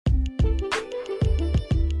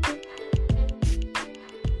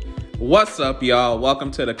What's up, y'all? Welcome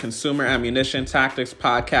to the Consumer Ammunition Tactics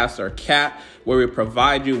Podcast, or CAT, where we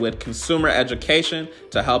provide you with consumer education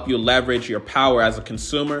to help you leverage your power as a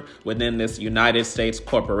consumer within this United States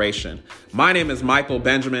corporation. My name is Michael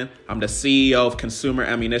Benjamin. I'm the CEO of Consumer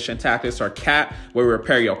Ammunition Tactics, or CAT, where we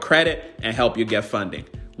repair your credit and help you get funding.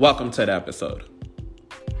 Welcome to the episode.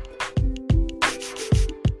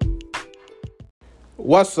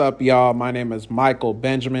 What's up, y'all? My name is Michael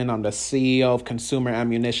Benjamin. I'm the CEO of Consumer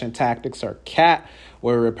Ammunition Tactics, or CAT,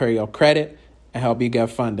 where we repair your credit and help you get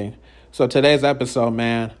funding. So today's episode,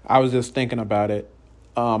 man, I was just thinking about it.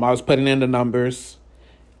 I was putting in the numbers,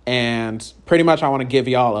 and pretty much I want to give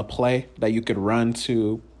y'all a play that you could run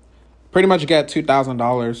to pretty much get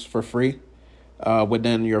 $2,000 for free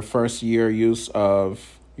within your first year use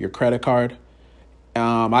of your credit card.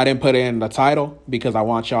 I didn't put it in the title because I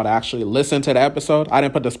want y'all to actually listen to the episode. I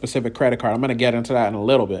didn't put the specific credit card. I'm going to get into that in a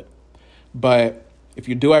little bit. But if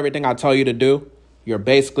you do everything I tell you to do, you're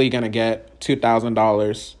basically going to get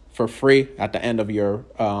 $2,000 for free at the end of your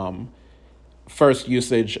first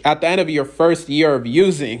usage, at the end of your first year of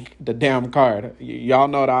using the damn card. Y'all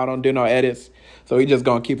know that I don't do no edits, so we just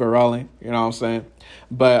going to keep it rolling. You know what I'm saying?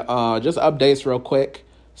 But just updates real quick.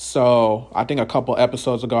 So I think a couple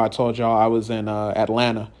episodes ago, I told y'all I was in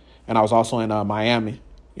Atlanta, and I was also in Miami.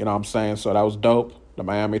 You know what I'm saying? So that was dope. The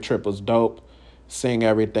Miami trip was dope. Seeing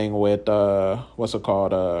everything with,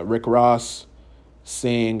 Rick Ross,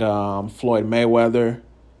 seeing Floyd Mayweather,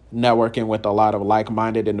 networking with a lot of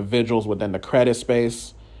like-minded individuals within the credit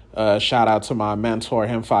space. Shout out to my mentor,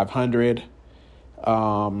 Him 500.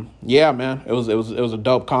 Yeah, man, it was a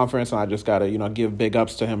dope conference, and I just gotta give big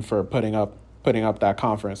ups to him for putting up that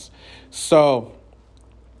conference. So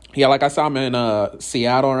yeah, like I said, I'm in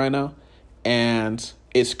Seattle right now, and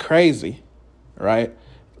it's crazy, right?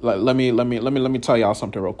 Let me tell y'all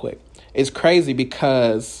something real quick. It's crazy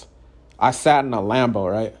because I sat in a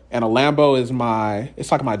Lambo, right? And a Lambo is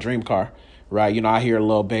it's like my dream car, right? I hear a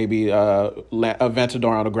little baby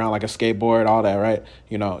Aventador on the ground like a skateboard, all that, right?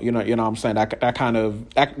 You know what I'm saying? That kind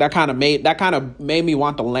of made me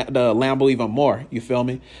want the Lambo even more. You feel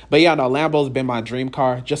me? But yeah, no, Lambo's been my dream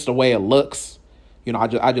car, just the way it looks.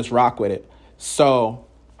 I just rock with it. So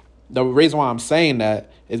the reason why I'm saying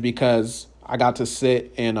that is because I got to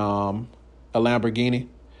sit in a Lamborghini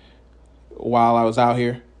while I was out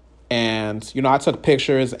here, and I took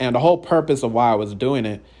pictures, and the whole purpose of why I was doing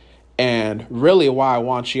it, and really why I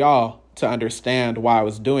want y'all to understand why I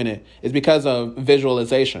was doing it, is because of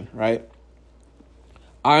visualization, right?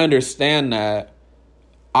 I understand that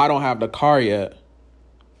I don't have the car yet.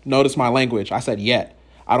 Notice my language. I said yet.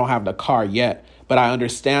 I don't have the car yet, but I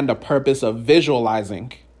understand the purpose of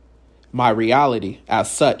visualizing my reality as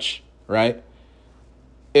such, right?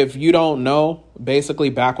 If you don't know, basically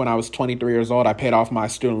back when I was 23 years old, I paid off my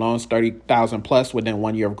student loans, $30,000 plus within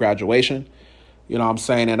 1 year of graduation. You know what I'm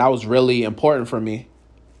saying? And that was really important for me.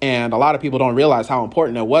 And a lot of people don't realize how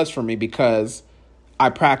important it was for me because I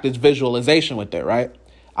practiced visualization with it, right?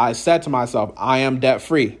 I said to myself, I am debt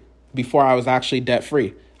free before I was actually debt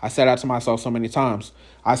free. I said that to myself so many times.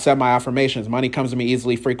 I said my affirmations. Money comes to me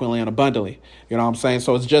easily, frequently, and abundantly. You know what I'm saying?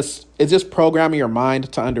 So it's just programming your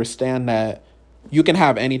mind to understand that you can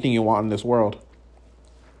have anything you want in this world.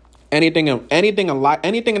 Anything in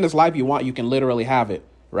this life you want, you can literally have it,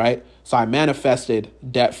 right? So I manifested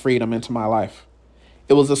debt freedom into my life.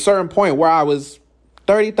 It was a certain point where I was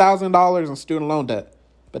 $30,000 in student loan debt,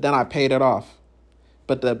 but then I paid it off.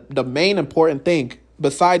 But the main important thing,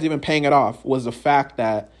 besides even paying it off, was the fact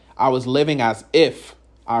that I was living as if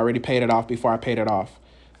I already paid it off before I paid it off.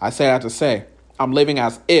 I say that to say, I'm living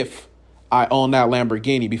as if I own that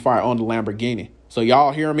Lamborghini before I own the Lamborghini. So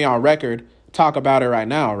y'all hearing me on record talk about it right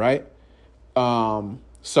now, right?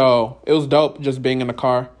 So it was dope just being in the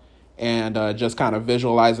car and just kind of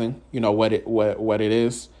visualizing, what it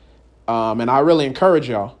is. And I really encourage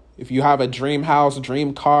y'all, if you have a dream house,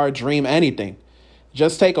 dream car, dream anything,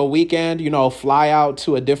 just take a weekend, fly out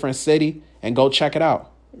to a different city and go check it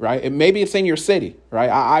out, right? Maybe it's in your city, right?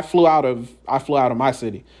 I flew out of my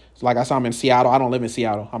city. So like I said, I'm in Seattle. I don't live in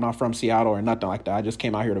Seattle. I'm not from Seattle or nothing like that. I just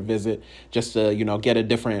came out here to visit, just to,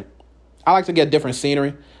 I like to get different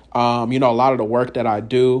scenery. A lot of the work that I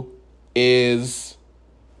do is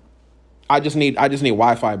I just need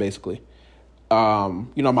Wi-Fi, basically.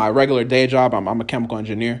 My regular day job, I'm a chemical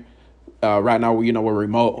engineer. Right now, we're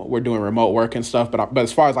remote. We're doing remote work and stuff. But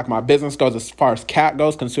as far as like my business goes, as far as CAT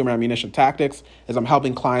goes, Consumer Ammunition Tactics, is I'm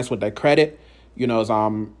helping clients with their credit. As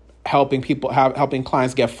I'm helping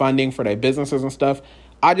clients get funding for their businesses and stuff.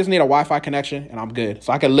 I just need a Wi-Fi connection and I'm good.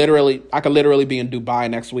 So I could literally be in Dubai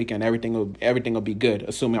next week and everything will be good,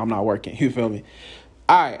 assuming I'm not working. You feel me?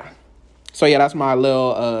 All right. So yeah, that's my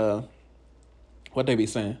little what they be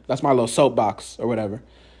saying. That's my little soapbox or whatever.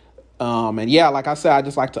 And yeah, like I said, I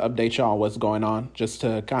just like to update y'all on what's going on, just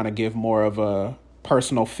to kind of give more of a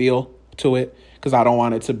personal feel to it, because I don't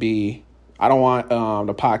want the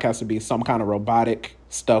podcast to be some kind of robotic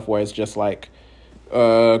stuff where it's just like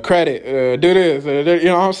credit, do this, you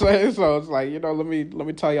know what I'm saying? So it's like, let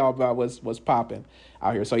me tell y'all about what's popping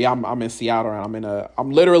out here. So yeah, I'm in Seattle, and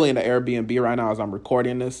I'm literally in the Airbnb right now as I'm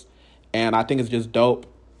recording this, and I think it's just dope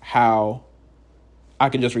how I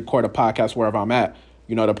can just record a podcast wherever I'm at.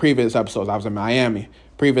 The previous episodes I was in Miami,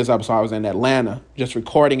 previous episode I was in Atlanta, just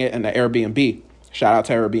recording it in the Airbnb. Shout out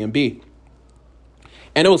to Airbnb.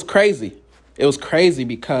 And it was crazy. It was crazy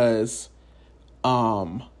because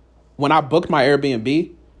when I booked my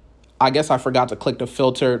Airbnb, I guess I forgot to click the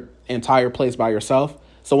filter entire place by yourself.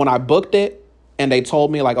 So when I booked it and they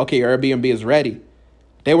told me like, okay, your Airbnb is ready,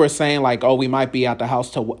 they were saying like, oh, we might be at the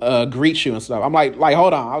house to greet you and stuff. I'm like,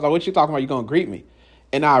 hold on. I was like, what you talking about? You going to greet me?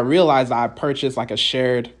 And I realized I purchased like a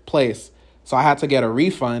shared place. So I had to get a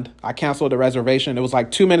refund. I canceled the reservation. It was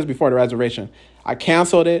like 2 minutes before the reservation. I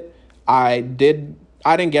canceled it. I didn't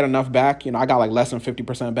get enough back. I got like less than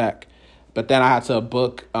 50% back. But then I had to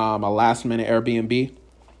book a last minute Airbnb.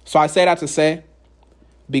 So I say that to say,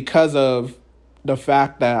 because of the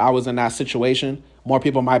fact that I was in that situation, more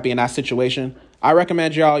people might be in that situation. I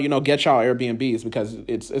recommend y'all, get y'all Airbnbs, because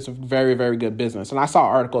it's a very, very good business. And I saw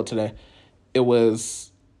an article today. It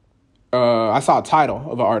was, I saw a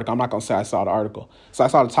title of an article. I'm not going to say I saw the article. So I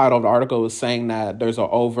saw the title of the article was saying that there's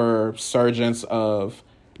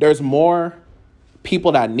there's more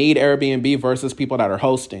people that need Airbnb versus people that are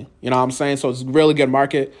hosting. You know what I'm saying? So it's a really good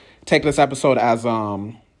market. Take this episode as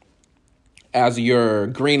your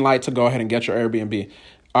green light to go ahead and get your Airbnb.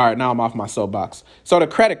 All right, now I'm off my soapbox. So the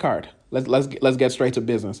credit card, let's get straight to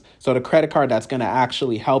business. So the credit card that's going to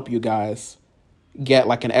actually help you guys get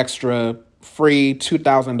like an extra free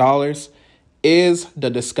 $2,000 is the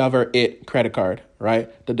Discover It credit card, right?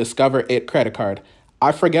 The Discover It credit card.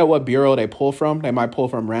 I forget what bureau they pull from. They might pull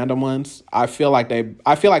from random ones. I feel like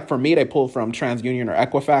for me, they pull from TransUnion or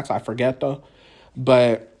Equifax. I forget though,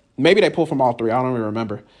 but maybe they pull from all three. I don't even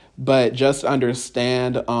remember, but just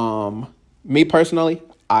understand, me personally,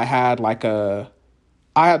 I had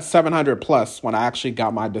 700 plus when I actually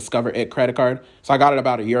got my Discover It credit card. So I got it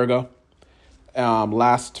about a year ago.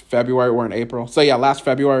 Last February, we're in April. So yeah, last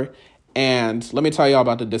February. And let me tell y'all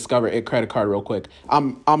about the Discover It credit card real quick.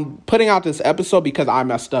 I'm putting out this episode because I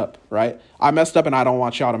messed up, right? I messed up and I don't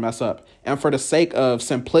want y'all to mess up. And for the sake of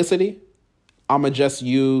simplicity, I'm going to just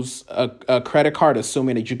use a credit card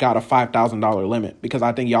assuming that you got a $5,000 limit, because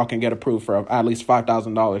I think y'all can get approved for at least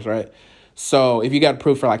 $5,000, right? So if you get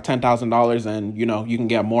approved for like $10,000, then, you can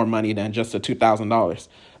get more money than just the $2,000.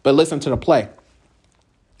 But listen to the play.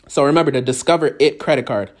 So remember, the Discover It credit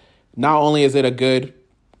card, not only is it a good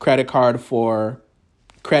credit card for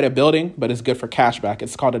credit building, but it's good for cashback.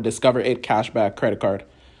 It's called a Discover It cashback credit card.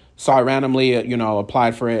 So I randomly,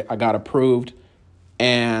 applied for it. I got approved.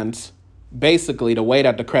 And basically the way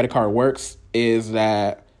that the credit card works is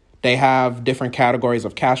that they have different categories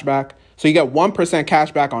of cashback. So you get 1%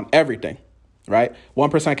 cashback on everything, right? 1%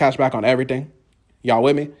 cashback on everything. Y'all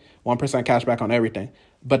with me? 1% cashback on everything.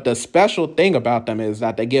 But the special thing about them is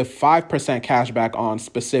that they give 5% cash back on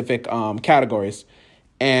specific categories.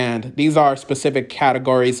 And these are specific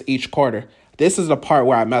categories each quarter. This is the part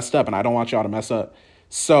where I messed up, and I don't want y'all to mess up.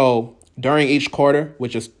 So during each quarter,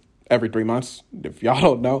 which is every 3 months, if y'all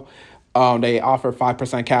don't know, they offer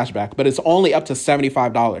 5% cash back. But it's only up to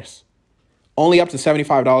 $75. Only up to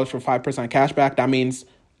 $75 for 5% cash back. That means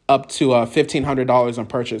up to $1,500 in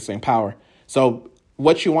purchasing power. So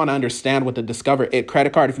what you want to understand with the Discover It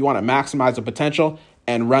credit card, if you want to maximize the potential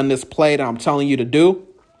and run this play that I'm telling you to do,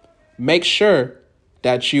 make sure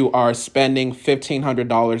that you are spending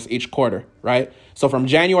 $1,500 each quarter, right? So from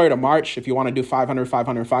January to March, if you want to do 500,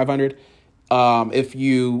 500, 500, if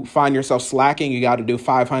you find yourself slacking, you got to do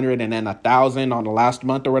 500 and then 1,000 on the last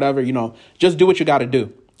month or whatever, just do what you got to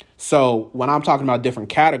do. So when I'm talking about different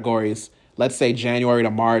categories, let's say January to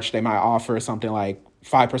March, they might offer something like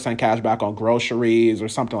 5% cash back on groceries or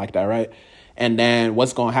something like that, right? And then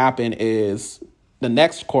what's going to happen is the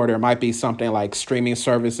next quarter might be something like streaming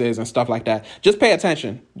services and stuff like that. Just pay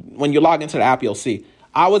attention. When you log into the app, you'll see.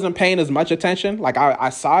 I wasn't paying as much attention. Like I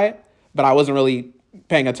saw it, but I wasn't really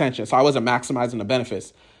paying attention. So I wasn't maximizing the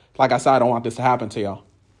benefits. Like I said, I don't want this to happen to y'all.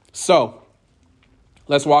 So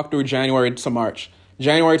let's walk through January to March.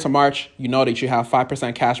 January to March, you know that you have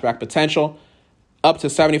 5% cashback potential up to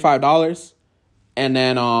 $75. And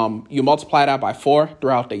then you multiply that by 4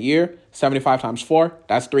 throughout the year. 75 times 4,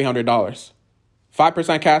 that's $300.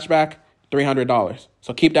 5% cashback, $300.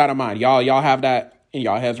 So keep that in mind. Y'all have that in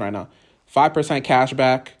y'all heads right now. 5% cash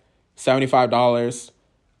back, $75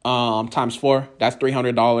 times 4. That's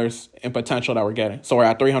 $300 in potential that we're getting. So we're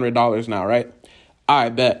at $300 now, right? I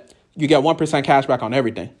bet. You get 1% cash back on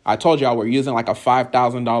everything. I told y'all we're using like a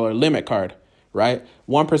 $5,000 limit card, right?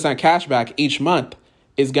 1% cash back each month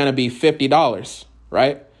is going to be $50,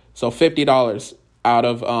 right? So $50 out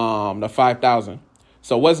of the $5,000.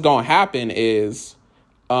 So what's going to happen is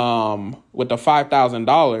with the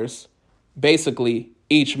 $5,000, basically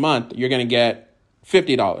each month you're going to get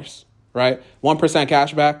 $50, right? 1%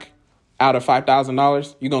 cash back out of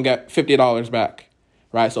 $5,000, you're going to get $50 back,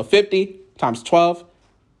 right? So 50 times 12.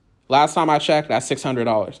 Last time I checked, that's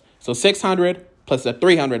 $600. So $600 plus the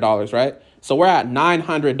 $300, right? So we're at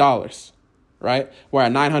 $900, right? We're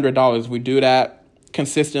at $900. We do that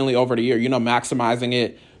consistently over the year, maximizing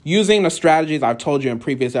it. Using the strategies I've told you in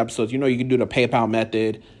previous episodes, you can do the PayPal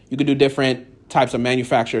method. You can do different types of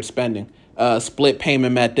manufactured spending, split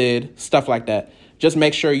payment method, stuff like that. Just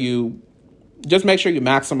make sure you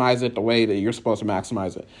maximize it the way that you're supposed to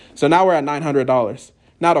maximize it. So now we're at $900.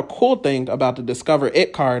 Now, the cool thing about the Discover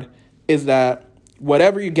It card is that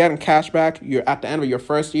whatever you get in cash back, you're at the end of your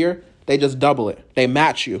first year, they just double it. They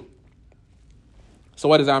match you. So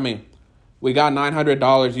what does that mean? We got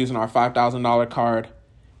 $900 using our $5,000 card.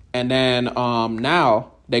 And then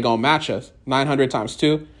now they going to match us. 900 times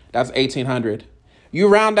 2, that's $1,800. You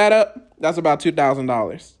round that up, that's about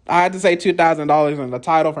 $2,000. I had to say $2,000 in the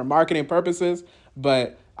title for marketing purposes,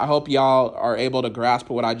 but I hope y'all are able to grasp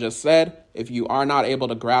what I just said. If you are not able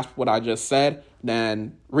to grasp what I just said,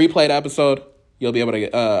 then replay the episode. You'll be able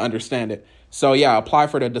to understand it. So yeah, apply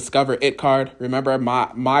for the Discover It card. Remember,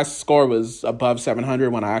 my score was above 700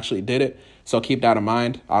 when I actually did it. So keep that in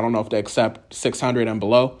mind. I don't know if they accept 600 and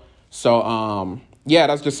below. So yeah,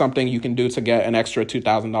 that's just something you can do to get an extra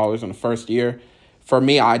 $2,000 in the first year. For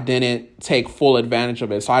me, I didn't take full advantage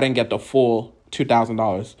of it, so I didn't get the full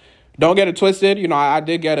 $2,000. Don't get it twisted. I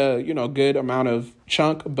did get a good amount of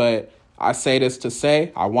chunk, but I say this to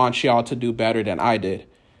say I want y'all to do better than I did.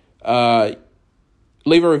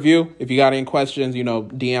 Leave a review. If you got any questions,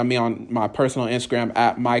 DM me on my personal Instagram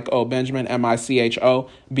at Mike O. Benjamin,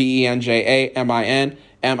 MichoBenjamin,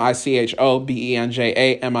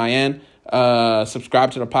 MichoBenjamin.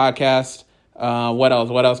 Subscribe to the podcast. What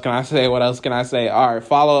else can I say? All right.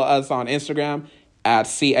 Follow us on Instagram at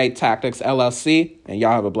C8 Tactics LLC, and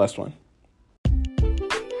y'all have a blessed one.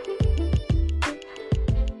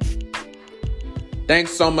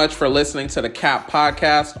 Thanks so much for listening to the CAP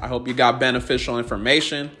podcast. I hope you got beneficial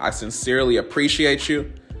information. I sincerely appreciate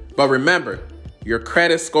you. But remember, your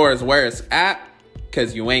credit score is where it's at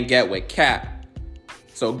because you ain't get with CAP.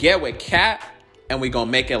 So get with CAP and we gonna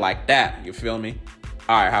make it like that. You feel me?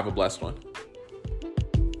 All right, have a blessed one.